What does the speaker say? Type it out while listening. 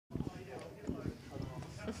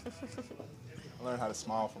I learned how to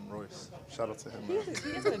smile from Royce. Shout out to him. He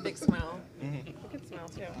has a big smile. A good smile,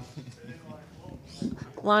 too.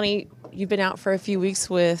 Lonnie, you've been out for a few weeks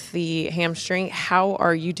with the hamstring. How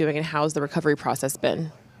are you doing, and how's the recovery process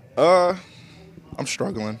been? I'm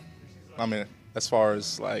struggling. I mean, as far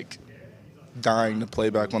as like dying to play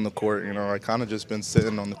back on the court, I kind of just been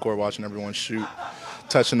sitting on the court watching everyone shoot,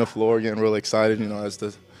 touching the floor, getting really excited, as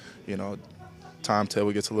the, you know,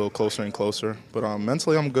 timetable gets a little closer and closer. But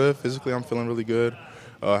mentally, I'm good. Physically, I'm feeling really good.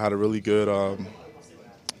 Had a really good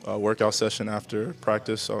workout session after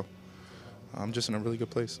practice, so I'm just in a really good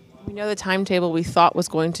place. We know the timetable we thought was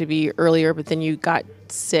going to be earlier, but then you got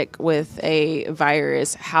sick with a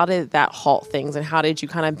virus. How did that halt things, and how did you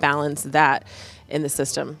kind of balance that in the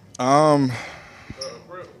system?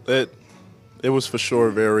 It was for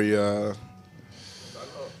sure very.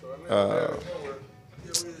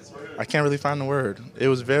 I can't really find the word. It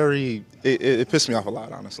was very. It pissed me off a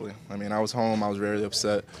lot, honestly. I mean, I was home. I was very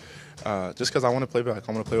upset. Just because I want to play back.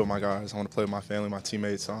 I want to play with my guys. I want to play with my family, my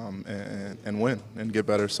teammates, and win and get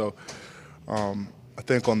better. So I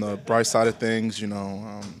think on the bright side of things,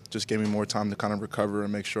 just gave me more time to kind of recover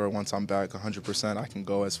and make sure once I'm back 100%, I can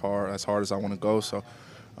go as hard as I want to go. So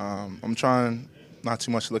I'm trying not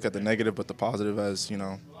too much to look at the negative, but the positive as,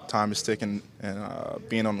 time is ticking and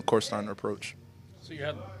being on the court starting to approach. So you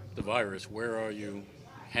had the virus. Where are you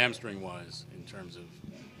hamstring-wise in terms of?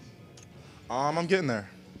 I'm getting there.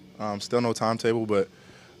 Still no timetable, but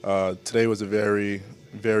today was a very,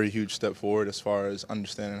 very huge step forward as far as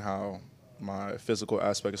understanding how my physical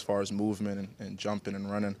aspect, as far as movement and jumping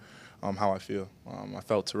and running, how I feel. I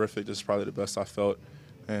felt terrific. This is probably the best I felt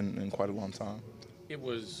in quite a long time. It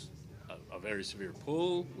was a very severe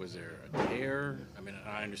pull. Was there a tear? I mean,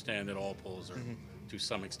 I understand that all pulls are to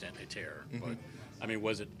some extent a tear, but I mean,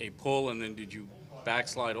 was it a pull and then did you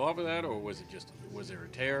backslide off of that, or was there a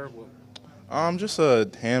tear? Just a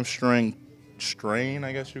hamstring strain,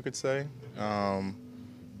 I guess you could say. When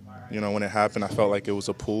it happened, I felt like it was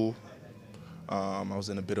a pull. I was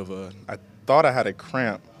in a bit of I thought I had a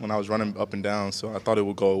cramp when I was running up and down, so I thought it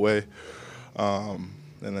would go away. And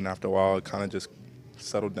then after a while, it kind of just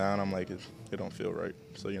settled down. I'm like, it don't feel right.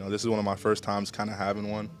 So, this is one of my first times kind of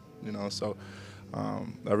having one, so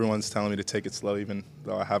everyone's telling me to take it slow, even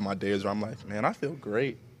though I have my days where I'm like, man, I feel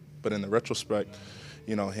great. But in the retrospect,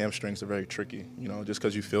 hamstrings are very tricky. Just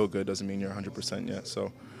because you feel good doesn't mean you're 100% yet.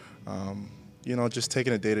 So, just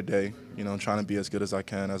taking it day to day, trying to be as good as I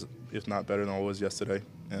can, if not better than I was yesterday,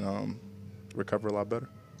 and recover a lot better.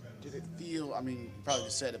 Did it feel, I mean, you probably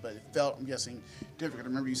just said it, but it felt, I'm guessing, different. I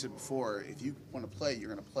remember you said before, if you want to play,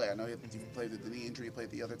 you're going to play. I know you played the knee injury, you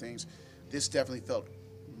played the other things. This definitely felt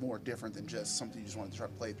more different than just something you just wanted to try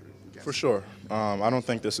to play through. For sure. I don't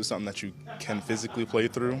think this is something that you can physically play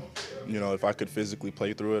through. If I could physically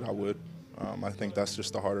play through it, I would. I think that's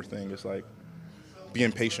just the harder thing. It's like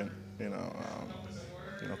being patient,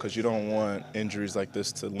 because you don't want injuries like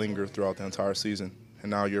this to linger throughout the entire season.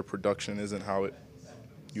 And now your production isn't how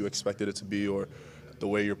you expected it to be, or the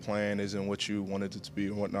way you're playing isn't what you wanted it to be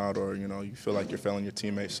and whatnot, or, you feel like you're failing your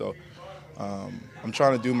teammates. So I'm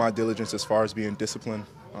trying to do my diligence as far as being disciplined,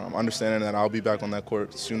 understanding that I'll be back on that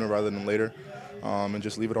court sooner rather than later, and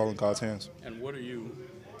just leave it all in God's hands. And what are you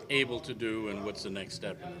able to do, and what's the next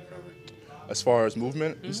step in recovery? As far as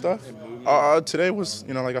movement and stuff, today was,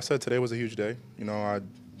 like I said, today was a huge day. I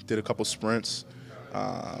did a couple sprints,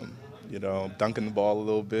 dunking the ball a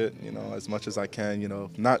little bit, as much as I can,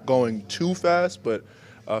 not going too fast, but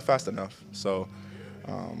fast enough. So,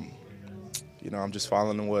 I'm just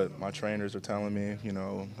following what my trainers are telling me,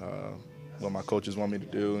 what my coaches want me to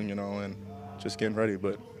do, and just getting ready.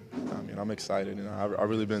 But, I'm excited. I've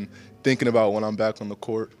really been thinking about when I'm back on the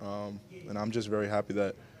court, and I'm just very happy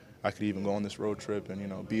that I could even go on this road trip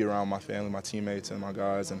and, be around my family, my teammates, and my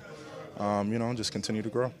guys, and, just continue to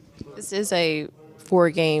grow. This is a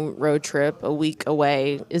 4-game road trip, a week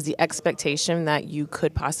away. Is the expectation that you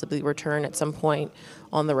could possibly return at some point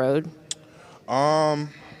on the road?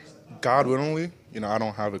 God willingly. I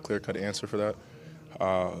don't have a clear-cut answer for that.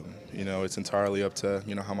 It's entirely up to,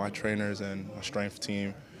 how my trainers and my strength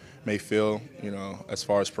team may feel, as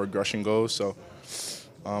far as progression goes. So,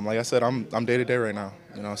 like I said, I'm day to day right now,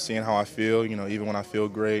 seeing how I feel, even when I feel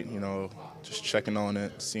great, just checking on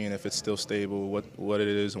it, seeing if it's still stable, what it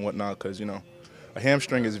is and whatnot, because, a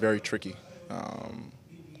hamstring is very tricky.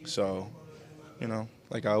 So,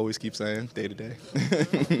 like I always keep saying, day to day.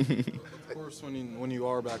 Of course, when you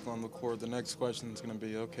are back on the court, the next question is going to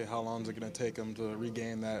be, okay, how long is it going to take them to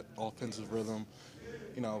regain that offensive rhythm?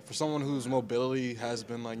 you know, for someone whose mobility has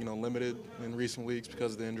been like, you know, limited in recent weeks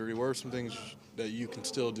because of the injury, what are some things that you can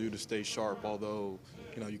still do to stay sharp, although,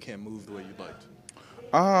 you know, you can't move the way you'd like to?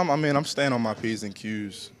 I mean, I'm staying on my P's and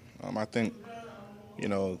Q's. I think, you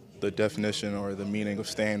know, the definition or the meaning of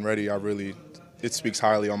staying ready, it speaks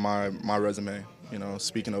highly on my resume. You know,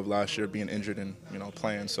 speaking of last year being injured and, you know,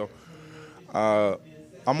 playing. So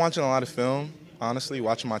I'm watching a lot of film, honestly,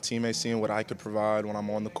 watching my teammates, seeing what I could provide when I'm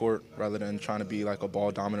on the court rather than trying to be like a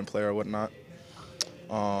ball-dominant player or whatnot.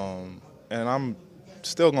 And I'm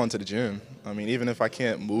still going to the gym. I mean, even if I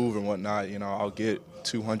can't move and whatnot, you know, I'll get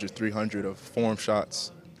 200, 300 of form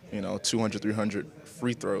shots, you know, 200, 300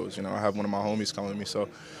 free throws. You know, I have one of my homies calling me. So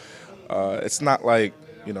it's not like,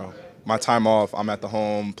 you know, my time off, I'm at the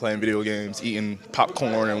home playing video games, eating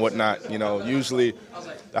popcorn and whatnot. You know, usually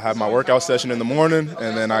I have my workout session in the morning,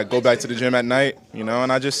 and then I go back to the gym at night, you know,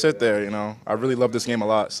 and I just sit there, you know. I really love this game a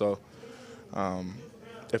lot, so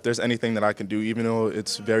if there's anything that I can do, even though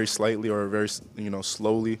it's very slightly or very, you know,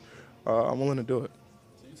 slowly, I'm willing to do it.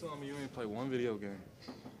 So you telling me you ain't play one video game?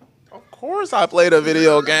 Of course I played a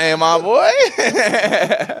video game, my boy.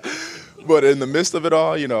 But in the midst of it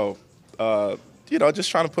all, you know, just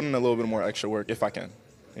trying to put in a little bit more extra work if I can,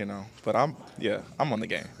 you know. But I'm on the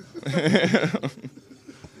game.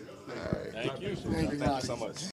 Thank you. Thank you So much.